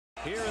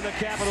Here in the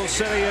capital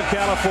city of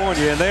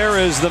California, and there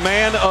is the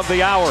man of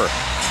the hour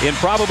in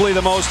probably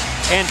the most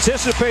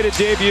anticipated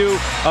debut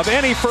of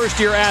any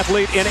first-year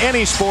athlete in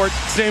any sport.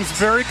 James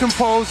very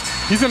composed.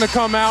 He's going to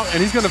come out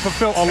and he's going to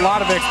fulfill a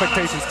lot of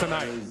expectations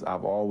tonight.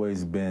 I've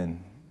always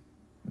been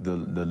the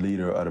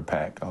leader of the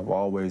pack. I've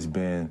always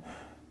been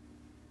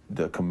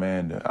the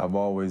commander. I've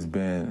always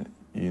been,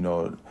 you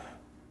know,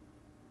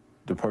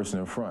 the person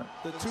in front.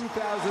 The 2008-2009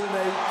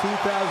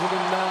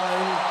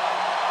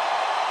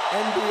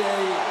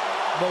 NBA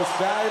Most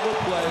Valuable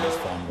Player.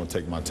 I'm going to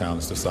take my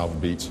talents to South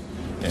Beach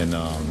and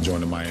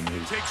join the Miami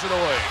Heat. Takes it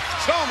away.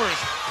 Chalmers,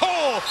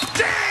 Cole,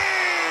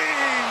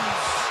 James!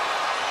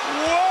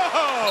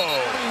 Whoa!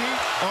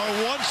 Are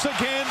once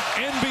again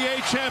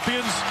NBA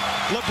champions.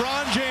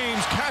 LeBron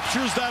James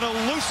captures that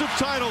elusive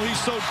title he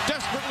so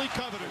desperately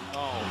coveted.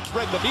 Oh,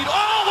 thread the needle.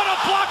 Oh, what a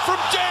block from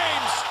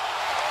James!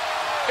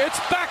 It's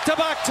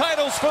back-to-back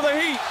titles for the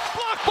Heat.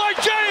 Blocked by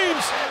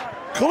James!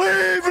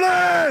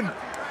 Cleveland!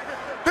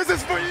 This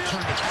is for you!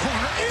 Turn his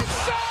corner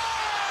inside!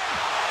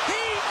 He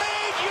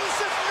made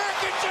Yusuf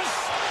Nurkic just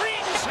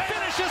screams.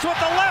 Finishes with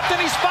the left and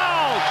he's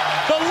fouled.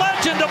 The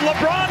legend of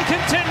LeBron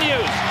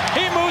continues.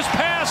 He moves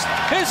past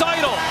his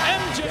idol,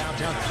 MJ.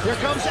 Downtown. Here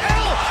comes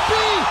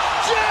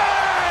LBJ!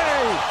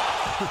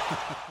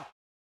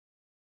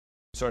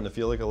 Starting to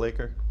feel like a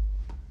Laker?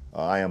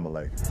 I am a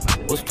Laker.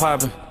 What's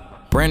poppin'?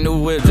 Brand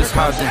new whip, just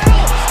hopped in.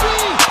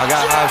 I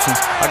got options.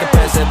 I can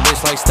pass that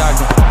bitch like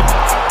Stockton.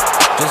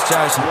 Just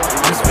joshing.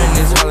 I'm spending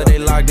this holiday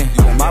locked in.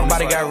 My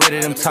body got rid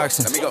of them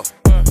toxins.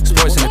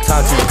 Sports in the top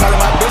 10. Calling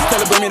my bitch,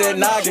 tell her bring me that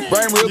noggin.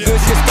 Brain real good,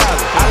 shit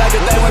solid. I like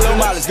the thing with low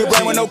mileage, good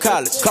brain with no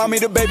college. Call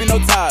me the baby, no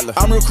Tyler.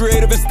 I'm real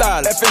creative and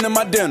stylish. Effing in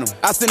my denim.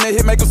 I send a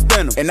hit, make them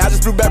spin them. And I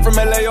just flew back from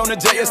LA on the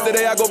jet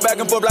yesterday. I go back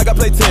and forth like I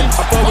play tennis.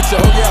 I fuck with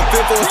you, oh yeah, I'm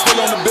fearful. It's still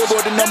on the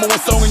Billboard, the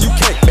 #1 song in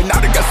UK. And now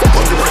they got so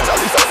fucking rich,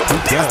 all these other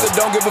I still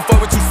don't give a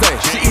fuck what you say.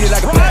 She eat it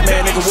like a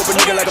Batman, nigga. Whoop a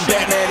nigga like a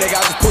Batman, nigga.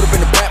 I just put up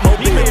in the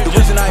Batmobile. The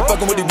reason I ain't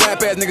fucking with these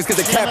rap ass niggas, cause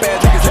they cap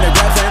ass niggas and they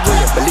raps ain't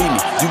real. Believe me,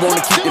 you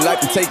wanna keep your life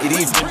and take it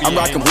easy. I'm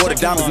rocking water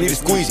diamonds, need a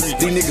squeegee.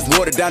 These niggas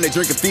watered down, they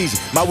drinking Fiji.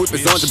 My whip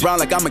is orange and brown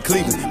like I'm in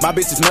Cleveland. My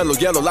bitch is mellow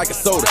yellow like a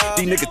soda.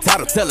 These niggas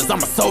title tellers,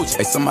 I'm a soldier.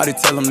 Hey, somebody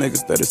tell them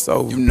niggas that it's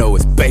over. You know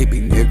it's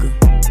baby, nigga.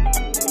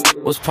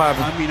 What's poppin'?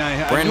 I mean, I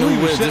Brand new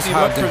whip, just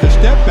hopped in. for the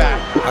step back.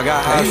 I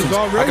got options.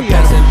 I already can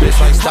pass that bitch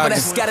like Stockton.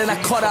 That scattered,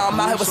 I caught her. I'm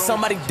out here with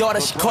somebody's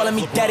daughter. She calling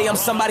me daddy. I'm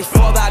somebody's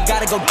father. I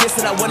gotta go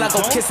kiss it. I when I go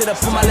kiss it, I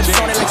put my lips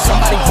on it like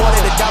somebody bought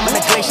it. A diamond,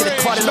 a glacier, the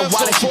caught in the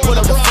wallet. She put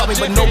up the for me,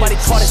 but nobody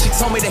caught it. She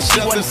told me that she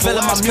wasn't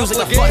feeling my music.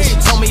 I thought it.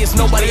 She told me it's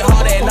nobody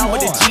harder. And I'm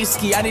with the G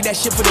ski. I need that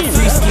shit for the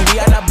free ski.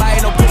 We are not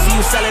buying no pussy.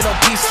 You sell it on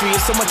P-Street.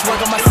 It's so much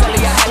work on my celly.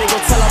 I had to go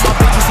tell all my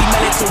bitches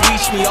email it to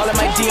reach me. All in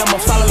my DM, I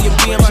follow your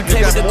DM. She play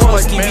with the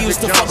Tory. We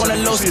used to fuck on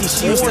the low ski.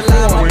 She used to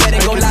lie on my bed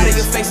and go lie to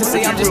your face and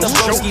say I'm just a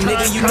broski.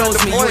 Nigga, you knows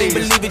me. You ain't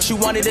believe it. You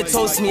wanted to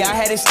toast me. I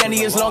had it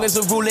standing as long as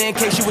a ruler in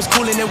case you was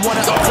coolin' and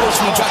wanna approach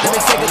me. Dropped the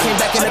mistake, came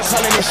back in the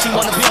color and she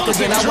wanna fuck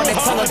again. I want that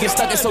tongue get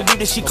stuck in so deep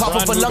that she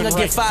coughing for lung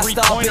again.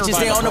 5-star bitches,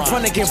 they on the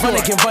run again.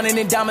 Running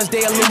in diamonds,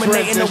 they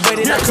illuminating the way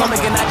that I come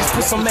again. I just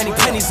put so many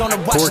pennies on the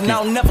watch and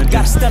I don't never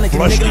got stun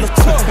again. Nigga, look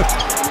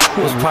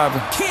What's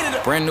poppin'?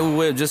 Brand new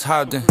whip, just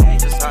hopped in.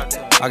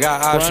 I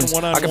got options.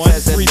 I can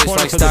pass that bitch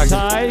like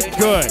Stockton.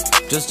 Good.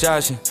 Just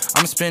joshing.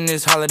 I'm spending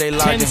this holiday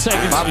locked 10 in.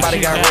 seconds My to body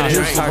shoot got now. rid of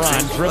Here's his LeBron.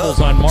 toxins. Dribbles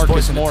on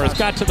Marcus Morris.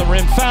 Got to the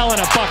rim. Foul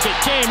and a bucket.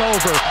 Game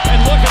over.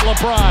 And look at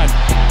LeBron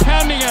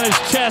pounding on his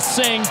chest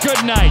saying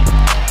good night.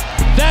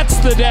 That's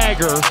the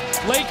dagger.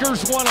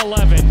 Lakers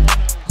 111.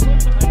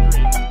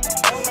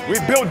 We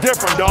built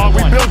different, dog.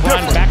 We built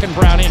different. Back and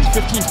Brown in.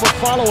 15-foot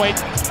follow away.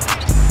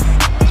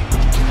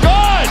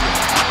 Good!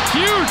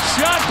 Huge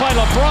shot by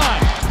LeBron.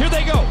 Here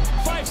they go.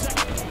 5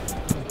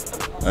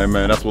 seconds. Hey,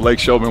 man, that's what Lake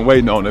Show been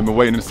waiting on. They've been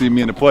waiting to see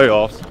me in the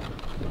playoffs.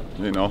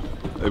 You know,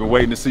 they've been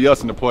waiting to see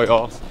us in the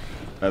playoffs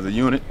as a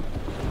unit.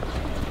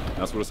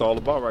 That's what it's all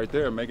about right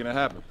there, making it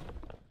happen.